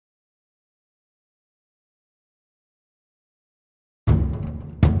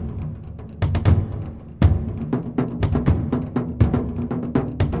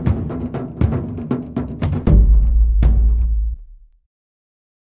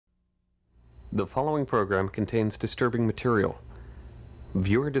The following program contains disturbing material.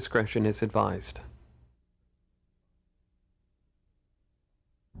 Viewer discretion is advised.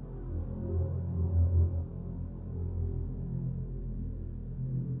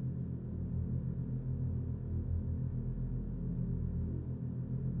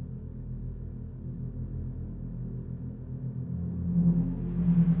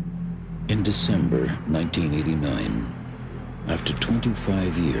 In December 1989, after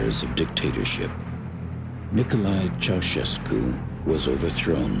 25 years of dictatorship, Nicolae Ceausescu was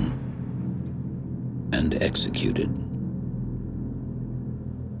overthrown and executed.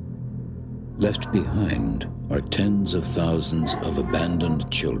 Left behind are tens of thousands of abandoned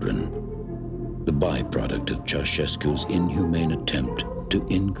children, the byproduct of Ceausescu's inhumane attempt to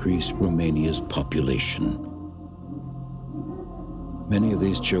increase Romania's population. Many of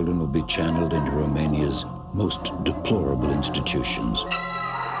these children will be channeled into Romania's most deplorable institutions,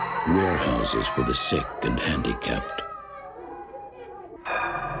 warehouses for the sick and handicapped.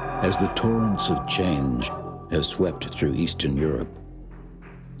 As the torrents of change have swept through Eastern Europe,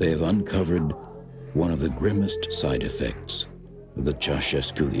 they have uncovered one of the grimmest side effects of the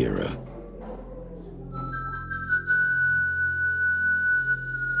Ceausescu era.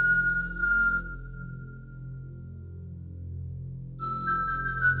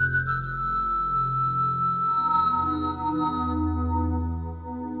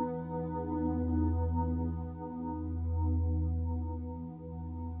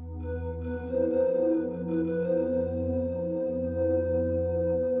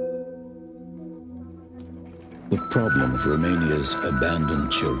 The problem of Romania's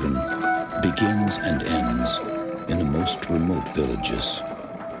abandoned children begins and ends in the most remote villages.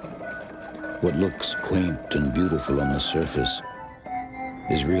 What looks quaint and beautiful on the surface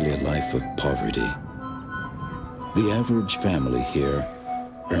is really a life of poverty. The average family here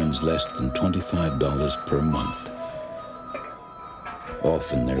earns less than $25 per month.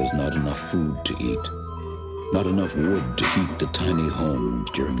 Often there is not enough food to eat, not enough wood to heat the tiny homes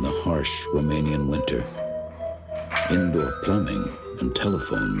during the harsh Romanian winter. Indoor plumbing and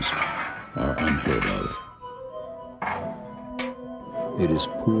telephones are unheard of. It is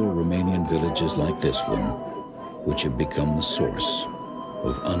poor Romanian villages like this one which have become the source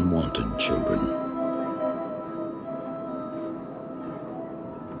of unwanted children.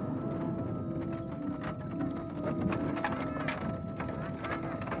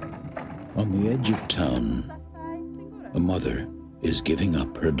 On the edge of town, a mother is giving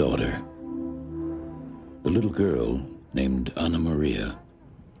up her daughter. The little girl, named Anna Maria,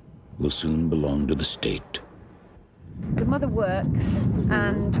 will soon belong to the state. The mother works,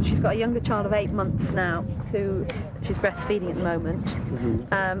 and she's got a younger child of 8 months now, who she's breastfeeding at the moment.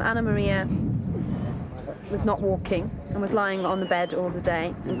 Anna Maria was not walking and was lying on the bed all the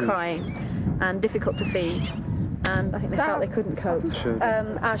day and crying, and difficult to feed. And I think they felt they couldn't cope.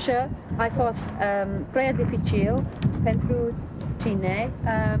 Așa, ai fost prea dificil pentru tine.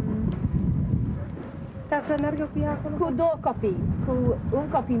 Ca să meargă cu ea acolo? Cu două copii, cu un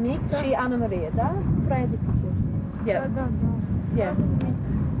copii mic și Anna Maria, da? Prea dificil. Yeah. Da. Yeah.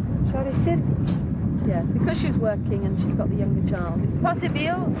 Și are servici. Yeah, because she's working and she's got the younger child.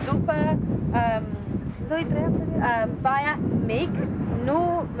 Posibil, după băiat mic,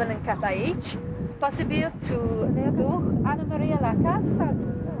 nu mănâncat aici, posibil tu duc Anna Maria la casă?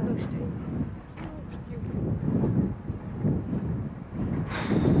 Nu știu.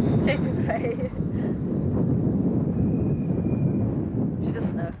 Ce tu vrei? She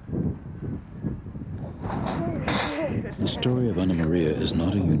doesn't know. The story of Anna Maria is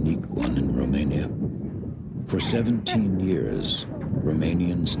not a unique one in Romania. For 17 years,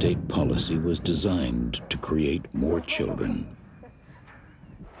 Romanian state policy was designed to create more children.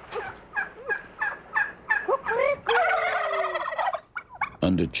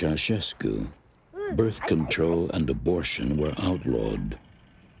 Under Ceausescu, birth control and abortion were outlawed.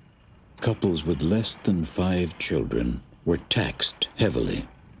 Couples with less than 5 children were taxed heavily.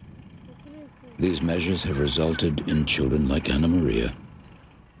 These measures have resulted in children like Anna Maria,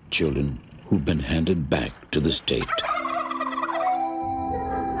 children who've been handed back to the state.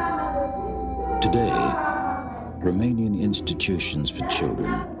 Today, Romanian institutions for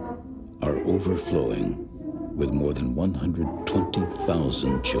children are overflowing with more than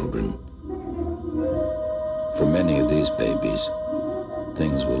 120,000 children. For many of these babies,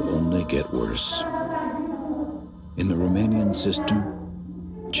 things will only get worse. In the Romanian system,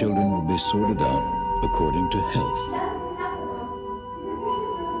 children will be sorted out according to health.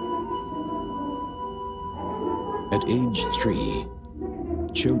 At age 3,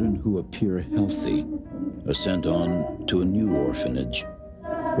 children who appear healthy are sent on to a new orphanage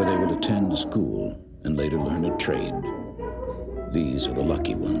where they will attend school and later learn a trade. These are the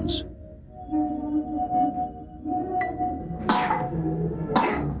lucky ones.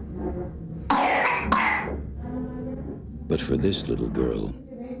 But for this little girl,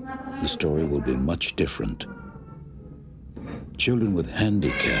 the story will be much different. Children with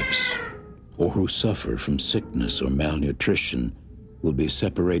handicaps or who suffer from sickness or malnutrition will be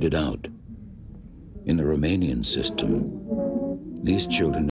separated out. In the Romanian system, these children